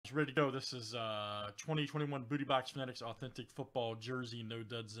Guys, ready to go. This is 2021 Booty Box Fanatics Authentic Football Jersey No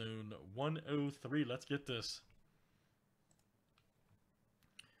Dud Zone 103. Let's get this.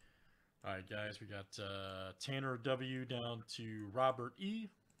 Alright guys, we got Tanner W down to Robert E.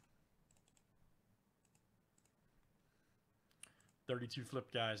 32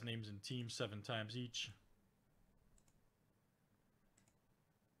 flip guys, names and teams 7 times each.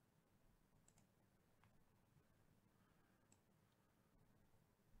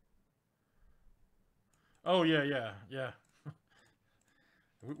 Oh, yeah.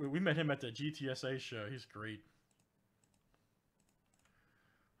 we met him at the GTSA show. He's great.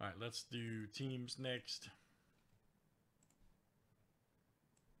 Alright, let's do teams next.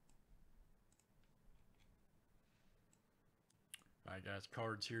 Alright, guys,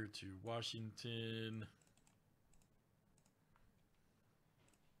 cards here to Washington.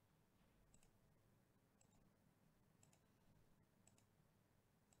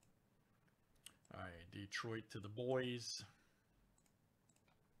 Alright, Detroit to the boys.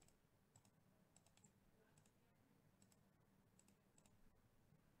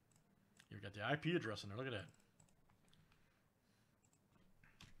 You got the IP address in there. Look at that.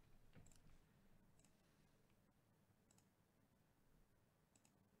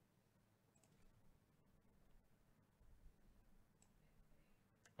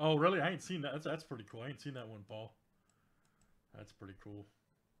 Oh, really? I ain't seen that. That's pretty cool. I ain't seen that one, Paul. That's pretty cool.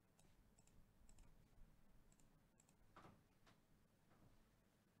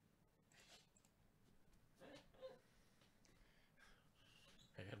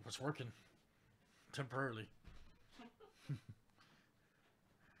 Hey, it was working temporarily.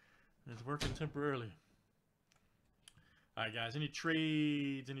 It's working temporarily. Alright, guys. Any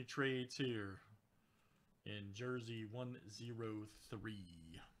trades? Any trades here in Jersey 103?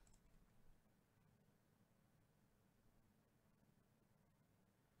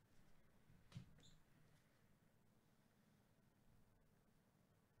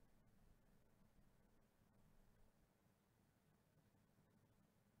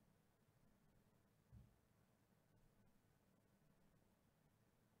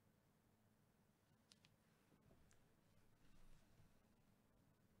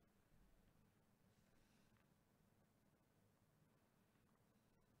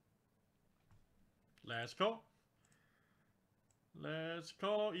 Last call. Last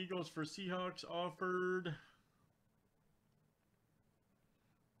call. Eagles for Seahawks offered.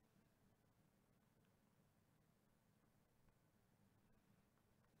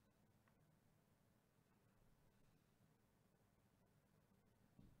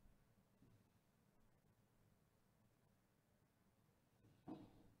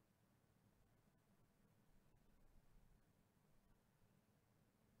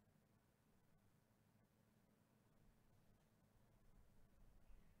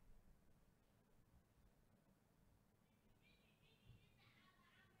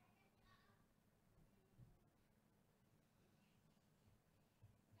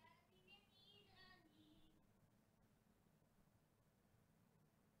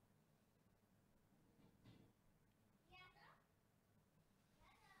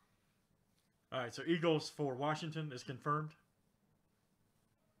 All right, so Eagles for Washington is confirmed.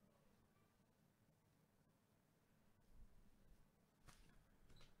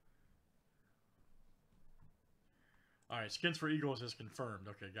 All right, skins for Eagles is confirmed.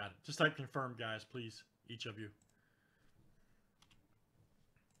 Okay, got it. Just type confirmed, guys, please, each of you.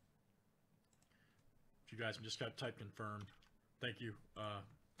 If you guys can just type confirmed. Thank you,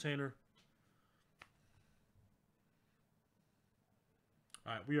 Tanner.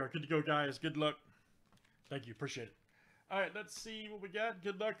 All right, we are good to go, guys. Good luck. Thank you. Appreciate it. All right, let's see what we got.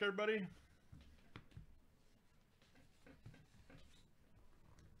 Good luck, everybody.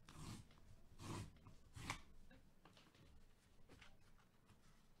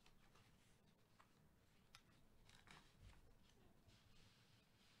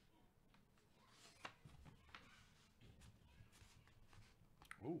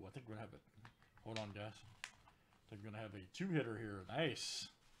 Ooh, I think we're going to have it. Hold on, guys. I think we're going to have a 2-hitter here. Nice.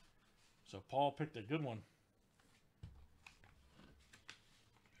 So Paul picked a good one.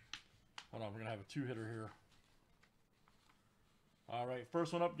 Hold on, we're going to have a 2-hitter here. All right,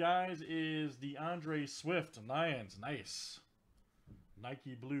 first one up, guys, is the DeAndre Swift Lions. Nice.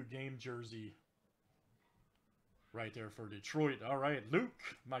 Nike blue game jersey. Right there for Detroit. All right,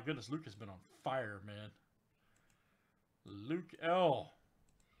 Luke. My goodness, Luke has been on fire, man. Luke L.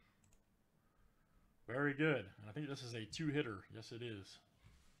 Very good. And I think this is a 2-hitter. Yes, it is.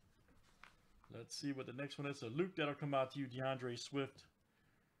 Let's see what the next one is. So, Luke, that'll come out to you. DeAndre Swift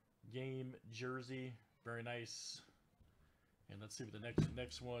game jersey. Very nice. And let's see what the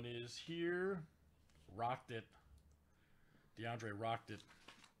next one is here. Rocked it. DeAndre rocked it.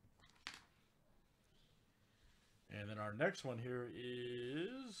 And then our next one here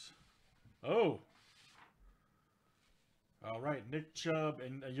is... Oh! Alright, Nick Chubb.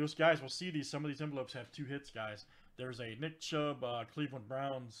 And you guys will see these. Some of these envelopes have 2 hits, guys. There's a Nick Chubb Cleveland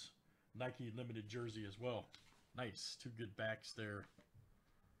Browns Nike limited jersey as well. Nice. 2 good backs there.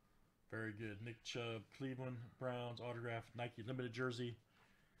 Very good. Nick Chubb, Cleveland Browns autographed Nike limited jersey.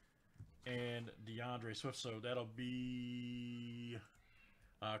 And DeAndre Swift. So that'll be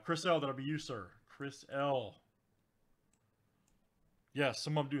Chris L. That'll be you, sir. Chris L. Yes,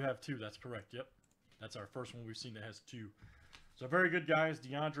 some of them do have 2. That's correct. Yep. That's our first one we've seen that has 2. So very good, guys.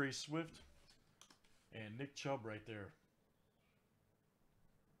 DeAndre Swift and Nick Chubb right there.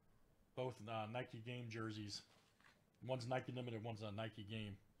 Both Nike game jerseys. One's Nike limited, one's a Nike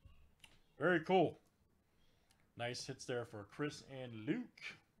game. Very cool. Nice hits there for Chris and Luke.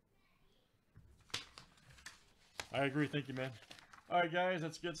 I agree. Thank you, man. All right, guys.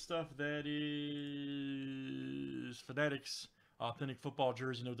 That's good stuff. That is Fanatics Authentic Football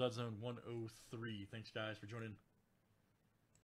Jersey No Dud Zone 103. Thanks, guys, for joining.